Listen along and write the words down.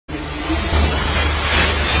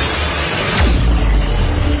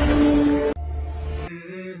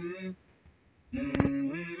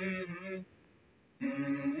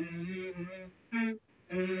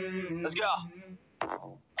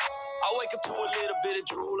I wake up to a little bit of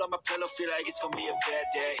drool on my pillow, feel like it's gonna be a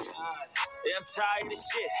bad day. Yeah, I'm tired of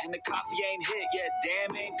shit, and the coffee ain't hit yet,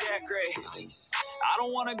 damn, ain't that great. I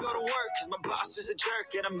don't wanna go to work, cause my boss is a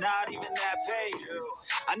jerk, and I'm not even that paid.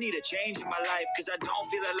 I need a change in my life, cause I don't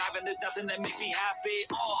feel alive, and there's nothing that makes me happy.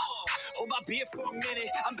 Hold my beer for a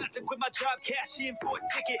minute, I'm about to quit my job, cash in for a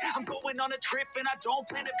ticket. I'm going on a trip, and I don't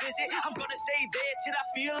plan to visit. I'm gonna stay there till I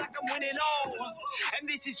feel like I'm winning, and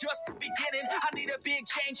this is just the beginning. I need a big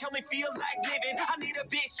change, help me feel like living. I need a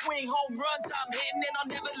big swing, home runs I'm hitting, and I'll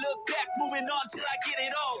never look back, moving on till I get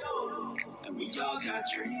it all. And we all got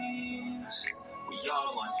dreams, we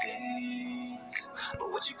all want things,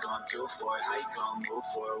 but what you gonna do for it? How you gonna move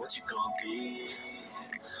for it? What you gonna be?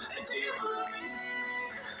 And do you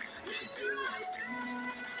believe you can do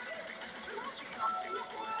anything? But what you gonna do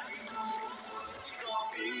for it? How you gonna move for it? What you gonna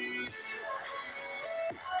be?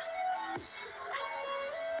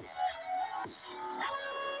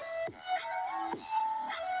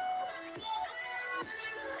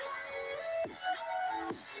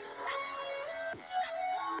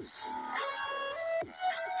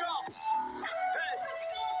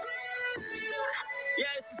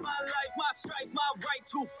 Yeah, this is my life, my strife, my right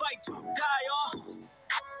to fight, to die on.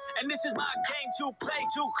 And this is my game to play,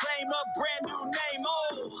 to claim a brand new name,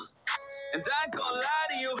 And I ain't gonna lie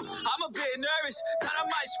to you, I'm a bit nervous that I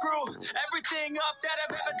might screw everything up that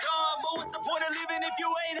I've ever done. But what's the point of living if you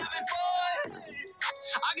ain't having fun?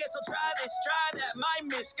 I guess I'll try this, try that, might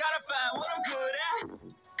miss, gotta find what I'm good at.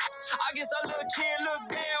 I guess I look here, look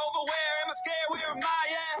there, over where am I scared, where am I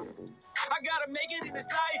at? I gotta make it in this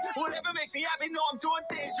life, whatever makes me happy, know I'm doing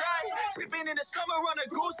things right. Sleeping in the summer on a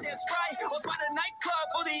goose and Sprite, or find a nightclub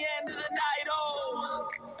for the end of the night,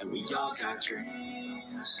 And we all got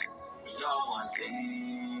dreams, we all want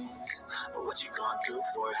things, but what you gonna do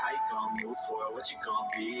for it? How you gonna move for it? What you gonna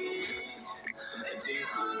be? And do you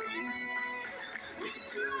believe we can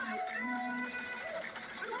do anything?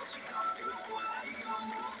 But what you gonna do for it? How you gonna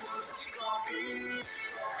move for it? What you gonna be?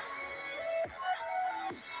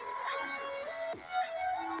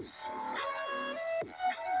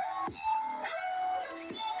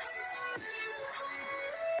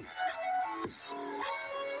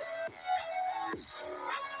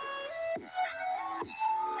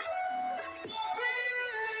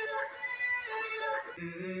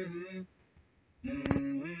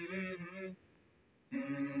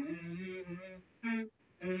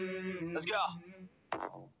 Let's go.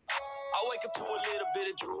 I wake up to a little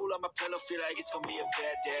bit of drool on my pillow, feel like it's gonna be a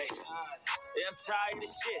bad day. Yeah, I'm tired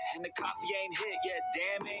of shit, and the coffee ain't hit yet,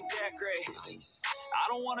 damn, ain't that great. I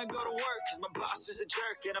don't wanna go to work, cause my boss is a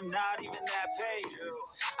jerk, and I'm not even that paid.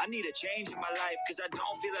 I need a change in my life, cause I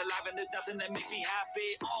don't feel alive, and there's nothing that makes me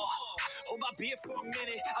happy. Hold my beer for a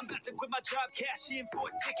minute, I'm about to quit my job, cash in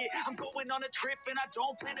for a ticket. I'm going on a trip, and I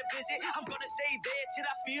don't plan to visit. I'm gonna stay there till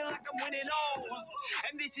I feel like I'm winning,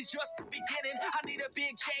 and this is just the beginning. I need a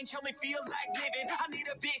big change, help me feel like living. I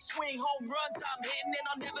need a big swing, home runs I'm hitting, and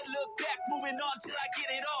I'll never look back, moving on till I get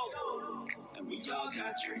it all. And we all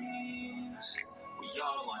got dreams, we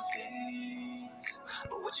all want things,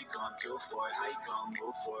 but what you gonna do for it? How you gonna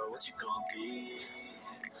move for it? What you gonna be?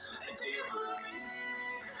 And do you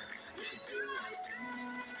believe you can do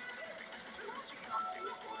anything? But what you gonna do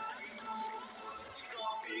for it? How you gonna move for it? What you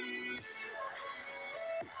gonna be?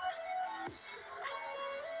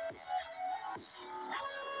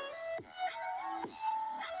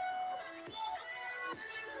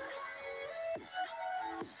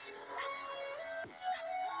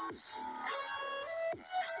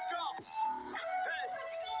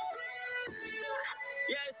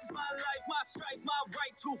 Yeah, this is my life, my strife, my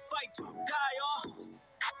right to fight, to die on.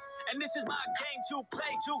 And this is my game to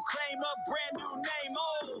play, to claim a brand new name,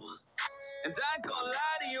 And I ain't gonna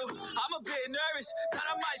lie to you, I'm a bit nervous that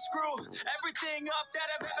I might screw everything up that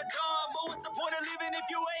I've ever done. But what's the point of living if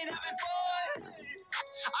you ain't having fun?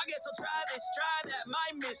 I guess I'll try this, try that,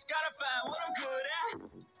 might miss, gotta find what I'm good at.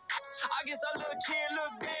 I guess I look here,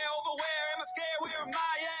 look there, over where am I scared, where am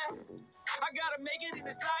I at? I gotta make it in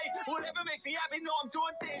this life, whatever makes me happy, know I'm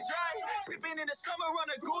doing things right. Sleeping in the summer on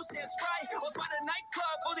a goose and Sprite, or find a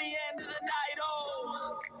nightclub for the end of the night,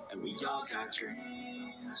 And we all got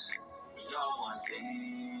dreams, we all want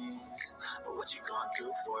things, but what you gonna do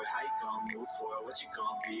for it? How you gonna move for it? What you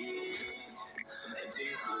gonna be? And do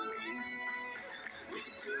you believe we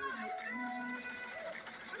can do anything?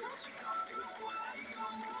 But what you gonna do for it? How you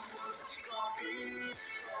gonna move for it? What you gonna be?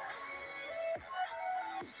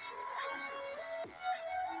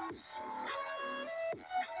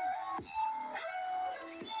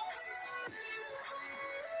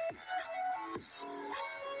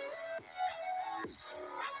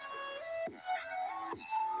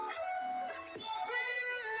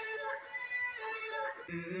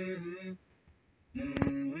 Mm-hmm.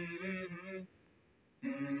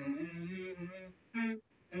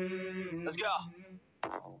 Let's go.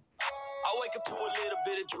 I wake up to a little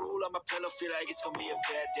bit of drool on my pillow, feel like it's gonna be a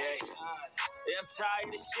bad day. Yeah, I'm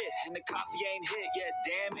tired of shit, and the coffee ain't hit yet,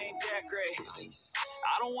 damn, ain't that great.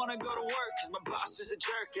 I don't wanna go to work, cause my boss is a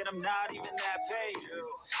jerk, and I'm not even that paid.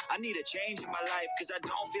 I need a change in my life, cause I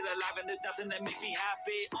don't feel alive, and there's nothing that makes me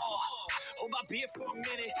happy. Hold my beer for a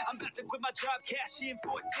minute, I'm about to quit my job, cash in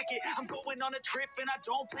for a ticket. I'm going on a trip, and I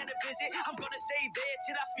don't plan to visit. I'm gonna stay there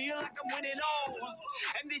till I feel like I'm winning,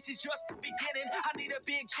 and this is just the beginning. I need a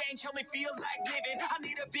big change, help me feel like living. I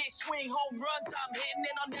need a big swing, home runs I'm hitting,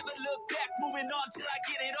 and I'll never look back, moving on till I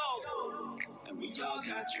get it all. And we all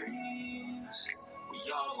got dreams, we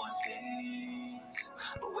all want things,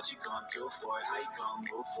 but what you gonna do for it? How you gonna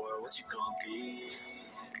move for it? What you gonna be?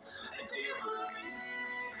 And do you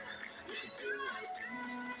believe you can do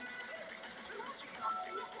anything? But what you gonna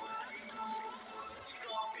do for it? How you gonna move for it? What you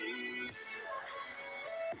gonna be?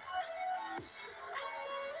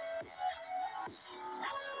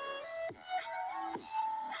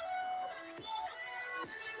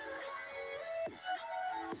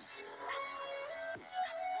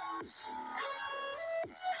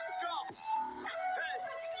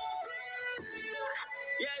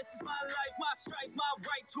 Yeah, this is my life, my strife, my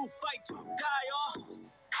right to fight, to die on.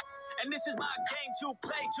 And this is my game to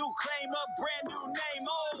play, to claim a brand new name,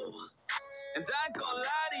 And I ain't gonna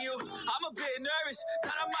lie to you, I'm a bit nervous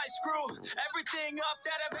that I might screw everything up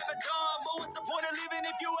that I've ever done. But what's the point of living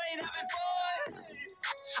if you ain't having fun?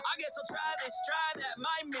 I guess I'll try this, try that,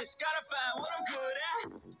 might miss, gotta find what I'm good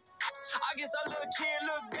at. I guess I look here,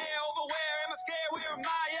 look there, over where am I scared, where am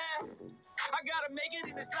I at? I gotta make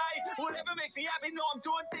it in this life. Whatever makes me happy, know I'm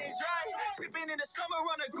doing things right. Sleeping in the summer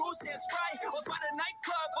on a goose and Sprite, or find a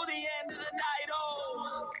nightclub for the end of the night.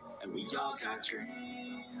 And we all got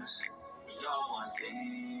dreams, we all want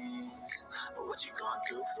things, but what you gonna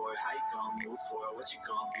do for it? How you gonna move for it? What you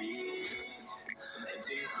gonna be? And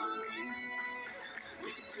do you believe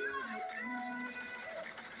we can do anything?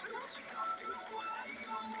 But what you gonna do for it? How you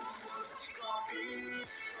gonna move for it? What you gonna be?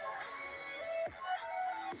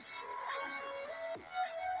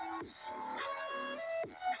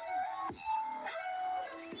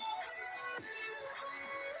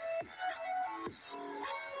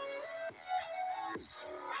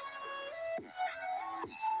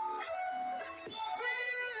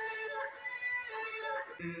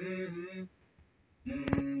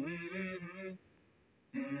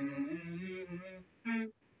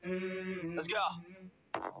 Let's go.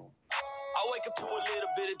 I wake up to a little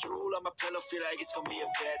bit of drool on my pillow, feel like it's gonna be a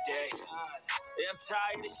bad day. Yeah, I'm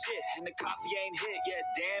tired of shit, and the coffee ain't hit yet,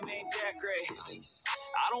 damn, ain't that great.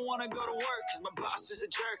 I don't wanna go to work, cause my boss is a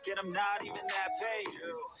jerk, and I'm not even that paid.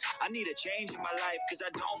 I need a change in my life, cause I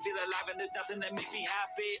don't feel alive, and there's nothing that makes me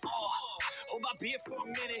happy. Hold my beer for a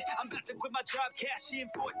minute, I'm about to quit my job, cash in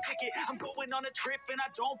for a ticket. I'm going on a trip, and I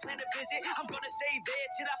don't plan to visit. I'm gonna stay there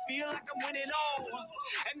till I feel like I'm winning,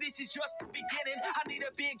 and this is just the beginning. I need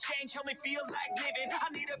a big change, help me feel like living. I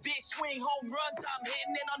need a big swing, home runs I'm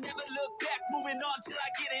hitting, and I'll never look back, moving on till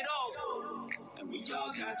I get it all. And we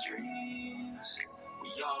all got dreams,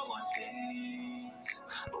 we all want things,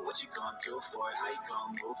 but what you gonna do for it? How you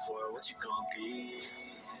gonna move for it? What you gonna be?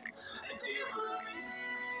 And do you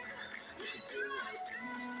believe you can do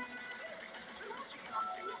anything? But what you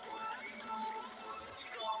gonna do for it? How you gonna move for it? What you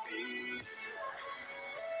gonna be?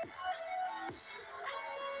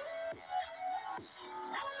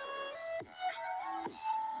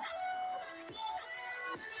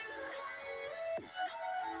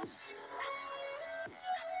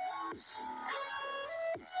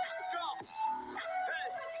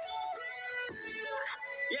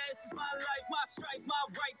 Yeah, this is my life, my strife, my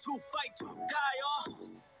right to fight, to die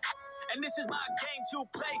on. And this is my game to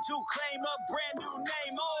play, to claim a brand new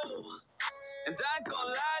name, And I ain't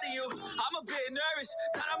gonna lie to you, I'm a bit nervous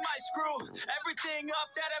that I might screw everything up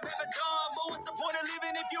that I've ever done. But what's the point of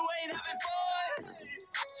living if you ain't having fun?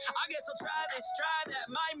 I guess I'll try this, try that,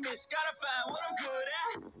 might miss, gotta find what I'm good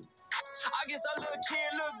at. I guess I look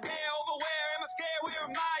here, look there, over where am I scared, where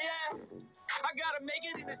am I at? I gotta make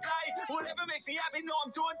it in this life. Whatever makes me happy, know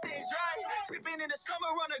I'm doing things right. Sleeping in the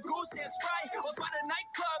summer on a goose and Sprite, or find a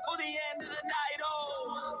nightclub for the end of the night,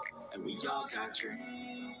 And we all got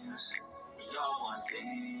dreams, we all want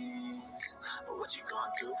things, but what you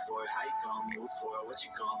gonna do for it? How you gonna move for it? What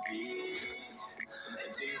you gonna be?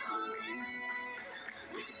 And do you believe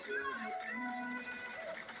we can do anything?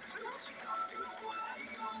 But what you gonna do for it? How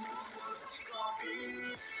you gonna move for it? What you gonna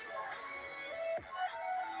be?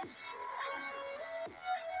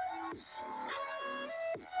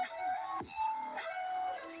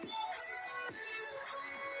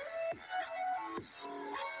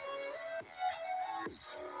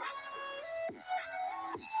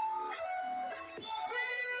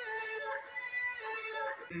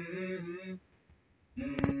 Mm-hmm.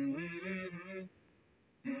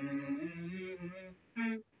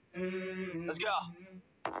 Let's go.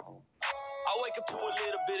 I wake up to a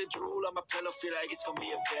little bit of drool on my pillow, feel like it's gonna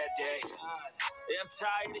be a bad day. Yeah, I'm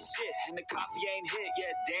tired of shit, and the coffee ain't hit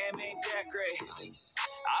yet. Damn, ain't that great.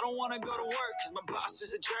 I don't wanna go to work, cause my boss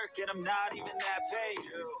is a jerk, and I'm not even that paid.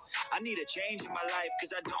 I need a change in my life,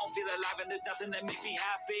 cause I don't feel alive, and there's nothing that makes me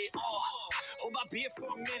happy. Hold my beer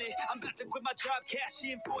for a minute. I'm about to quit my job, cash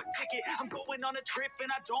in for a ticket. I'm going on a trip,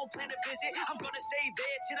 and I don't plan to visit. I'm gonna stay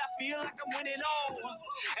there till I feel like I'm winning.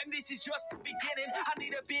 And this is just the beginning. I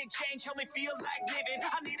need a big change, help me feel like living.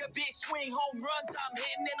 I need a big swing, home runs I'm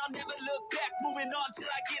hitting, and I'll never look back, moving on till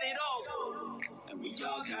I get it all. And we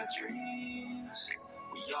all got dreams,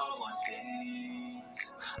 we all want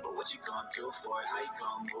things, but what you gonna do for it? How you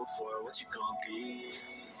gonna move for it? What you gonna be?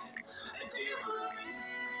 And do you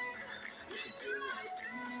believe you can do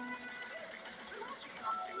anything? But what you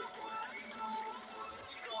gonna do for it? How you gonna move for it? What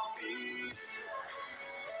you gonna be?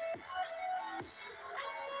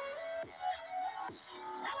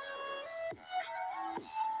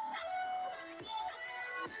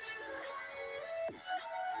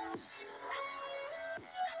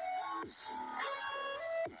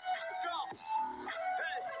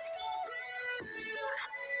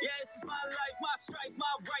 Yeah, this is my life, my strife, my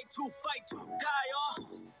right to fight, to die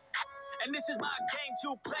on. And this is my game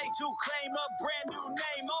to play, to claim a brand new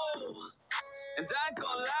name, And I ain't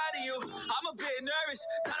gonna lie to you, I'm a bit nervous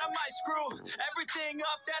that I might screw everything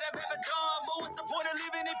up that I've ever done. But what's the point of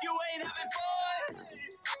living if you ain't having fun?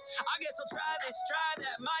 I guess I'll try this, try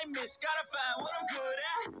that, might miss, gotta find what I'm good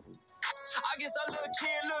at. I guess I look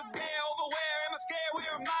here, look there, over where am I scared,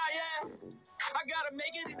 where am I at? I gotta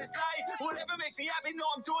make it in this life. Whatever makes me happy, know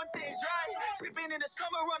I'm doing things right. Sleeping in the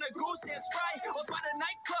summer on a goose and Sprite, or find a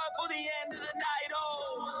nightclub for the end of the night.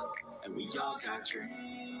 And we all got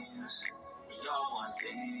dreams, we all want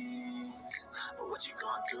things, but what you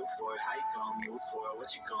gonna do for it? How you gonna move for it?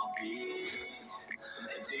 What you gonna be?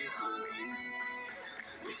 And do you believe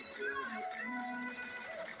you can do anything?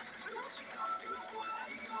 But what you gonna do for it? How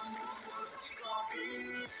you gonna move for it? What you gonna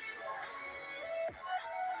be?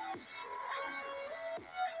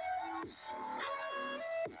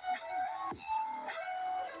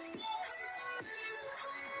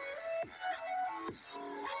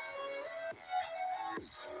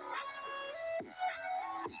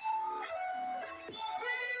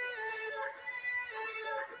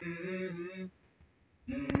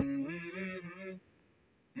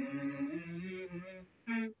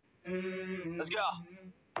 Let's go.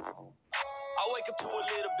 I wake up to a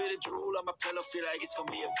little bit of drool on my pillow, feel like it's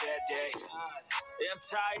gonna be a bad day. Yeah, I'm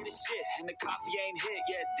tired of shit, and the coffee ain't hit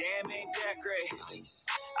yet. Damn, ain't that great.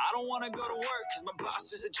 I don't wanna go to work, cause my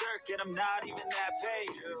boss is a jerk, and I'm not even that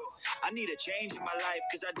paid. I need a change in my life,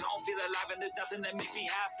 cause I don't feel alive, and there's nothing that makes me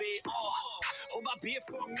happy. Hold my beer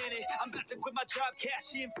for a minute. I'm about to quit my job,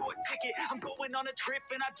 cash in for a ticket. I'm going on a trip,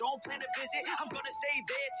 and I don't plan to visit. I'm gonna stay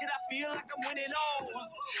there till I feel like I'm winning.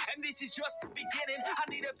 And this is just the beginning. I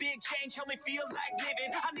need a big change, help me feel like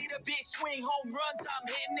living. I need a big swing, home runs I'm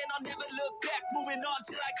hitting, and I'll never look back, moving on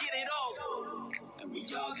till I get it all. And we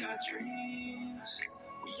all got dreams,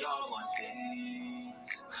 we all want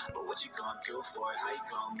things, but what you gonna do for it? How you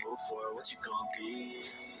gonna move for it? What you gonna be?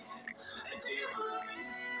 And do you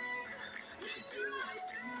believe you can do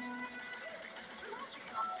anything? But what you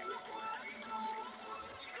gonna do for it? How you gonna move for it?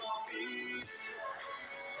 What you gonna be?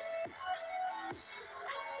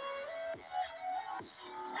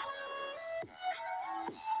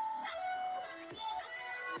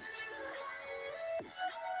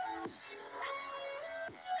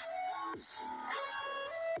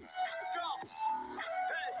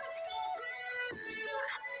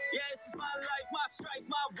 Yeah, this is my life, my strife,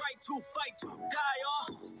 my right to fight, to die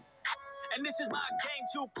on. And this is my game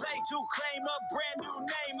to play, to claim a brand new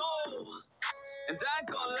name, And I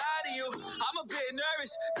ain't gonna lie to you, I'm a bit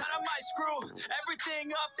nervous that I might screw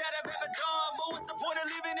everything up that I've ever done. But what's the point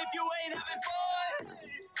of living if you ain't having fun?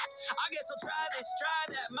 I guess I'll try this,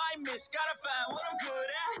 try that, might miss, gotta find what I'm good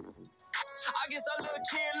at. I guess I look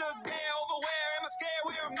here, look there, over where am I scared,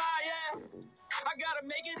 where am I at? I gotta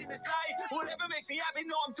make it in this life. Whatever makes me happy,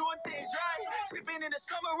 know I'm doing things right. Sleeping in the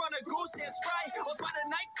summer on a goose and Sprite, or find a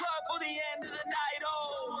nightclub for the end of the night.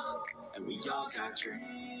 And we all got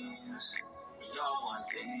dreams, we all want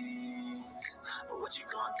things, but what you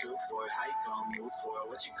gonna do for it? How you gonna move for it?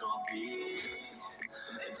 What you gonna be?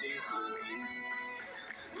 And do you believe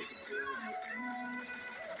you can do anything?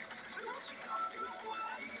 But what you gonna do for it?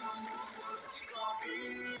 How you gonna move for it? What you gonna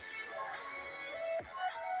be?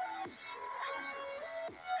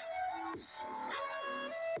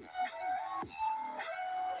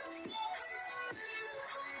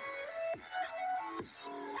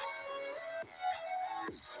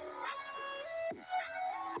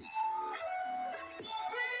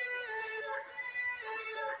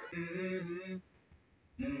 Let's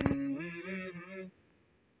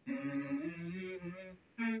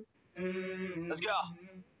go.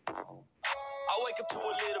 I wake up to a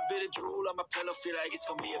little bit of drool on my pillow, feel like it's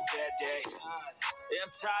gonna be a bad day. Yeah,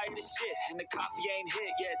 I'm tired of shit, and the coffee ain't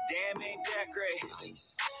hit yet, damn, ain't that great.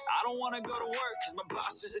 I don't wanna go to work, cause my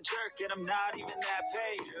boss is a jerk, and I'm not even that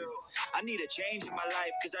paid. I need a change in my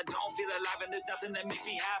life, cause I don't feel alive, and there's nothing that makes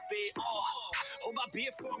me happy. Oh, hold my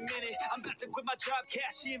beer for a minute, I'm about to quit my job,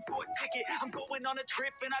 cash in for a ticket. I'm going on a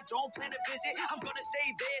trip, and I don't plan to visit. I'm gonna stay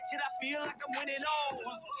there till I feel like I'm winning, oh.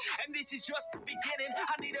 And this is just the beginning,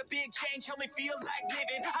 I need a big change, help me feel like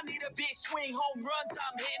living. I need a big swing, home runs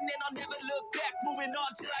I'm hitting, and I'll never look back, moving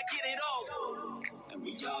on till I get it all. And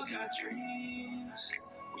we all got dreams,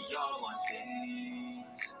 we all want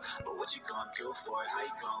things, but what you gonna do for it? How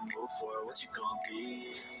you gonna move for it? What you gonna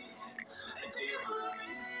be? And do you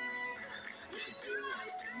believe you can do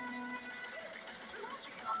anything? But what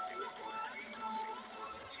you gonna do for it? How you gonna move for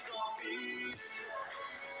it? What you gonna be?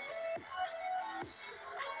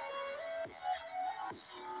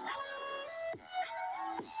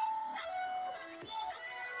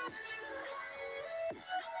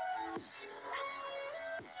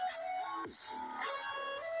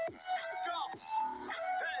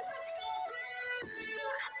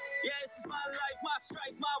 Yeah, this is my life, my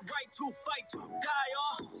strife, my right to fight, to die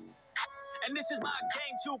on. And this is my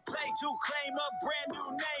game to play, to claim a brand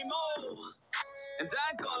new name, oh. And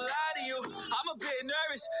I ain't gonna lie to you, I'm a bit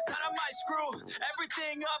nervous that I might screw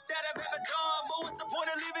everything up that I've ever done. But what's the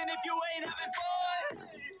point of living if you ain't having fun?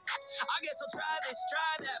 I guess I'll try this,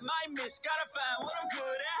 try that, might miss, gotta find what I'm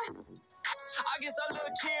good at. I guess I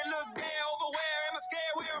look here, look there, over where am I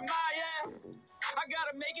scared, where am I at? I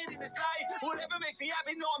gotta make it in this life, whatever makes me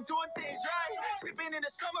happy, know I'm doing things right. Sleeping in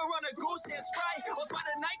the summer on a goose and Sprite, or find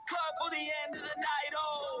a nightclub for the end of the night,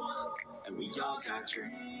 oh. And we all got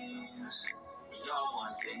dreams, we all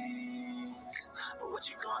want things, but what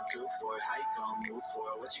you gonna do for it? How you gonna move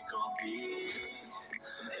for it? What you gonna be?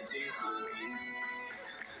 And do you believe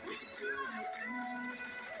we can do anything?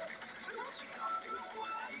 But what you gonna do for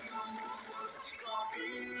it? How you gonna move for it? What you gonna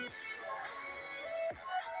be?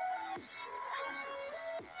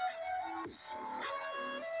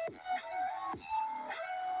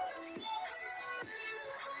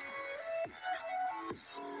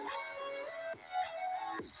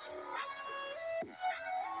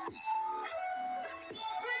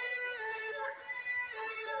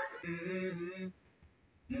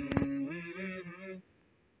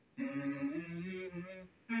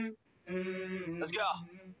 Let's go.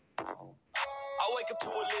 I wake up to a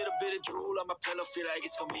little bit of drool on my pillow, feel like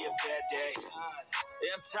it's gonna be a bad day.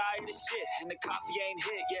 Yeah, I'm tired of shit, and the coffee ain't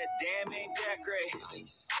hit yet, damn, ain't that great.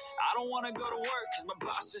 I don't wanna go to work, cause my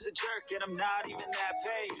boss is a jerk, and I'm not even that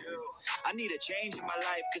paid. I need a change in my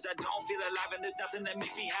life, cause I don't feel alive, and there's nothing that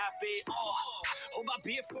makes me happy. Oh, hold my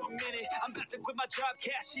beer for a minute, I'm about to quit my job,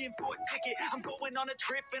 cash in for a ticket. I'm going on a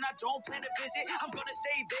trip, and I don't plan to visit. I'm gonna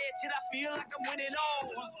stay there till I feel like I'm winning, oh.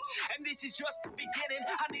 And this is just the beginning,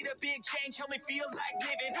 I need a big change, help me feel like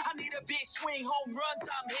living. I need a big swing, home runs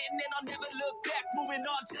I'm hitting, and I'll never look back, moving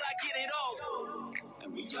on till I get it all.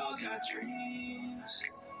 And we all got dreams,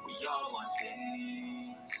 we all want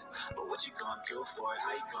things, but what you gonna do for it?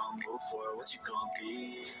 How you gonna move for it? What you gonna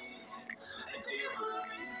be? And do you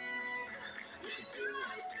believe you can do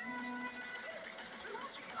anything? But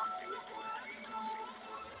what you gonna do for it? How you gonna move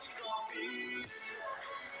for it? What you gonna be?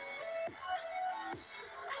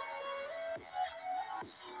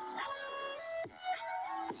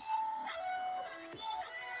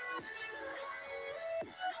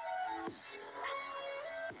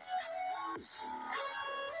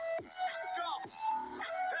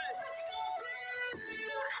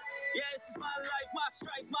 Yeah, this is my life, my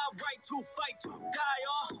strife, my right to fight, to die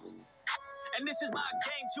on. And this is my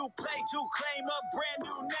game to play, to claim a brand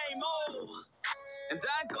new name, oh. And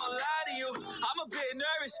I ain't gonna lie to you, I'm a bit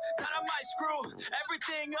nervous that I might screw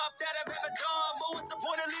everything up that I've ever done. But what's the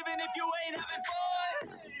point of living if you ain't having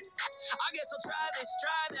fun? I guess I'll try this,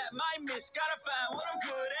 try that, might miss, gotta find what I'm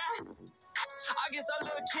good at. I guess I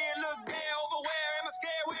look here, look there, over where am I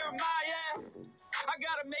scared, where am I at? I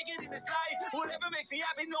gotta make it in this life, whatever makes me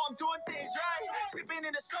happy, know I'm doing things right. Sleeping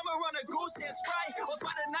in the summer on a goose and Sprite, or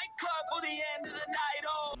find a nightclub for the end of the night,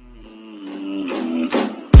 oh.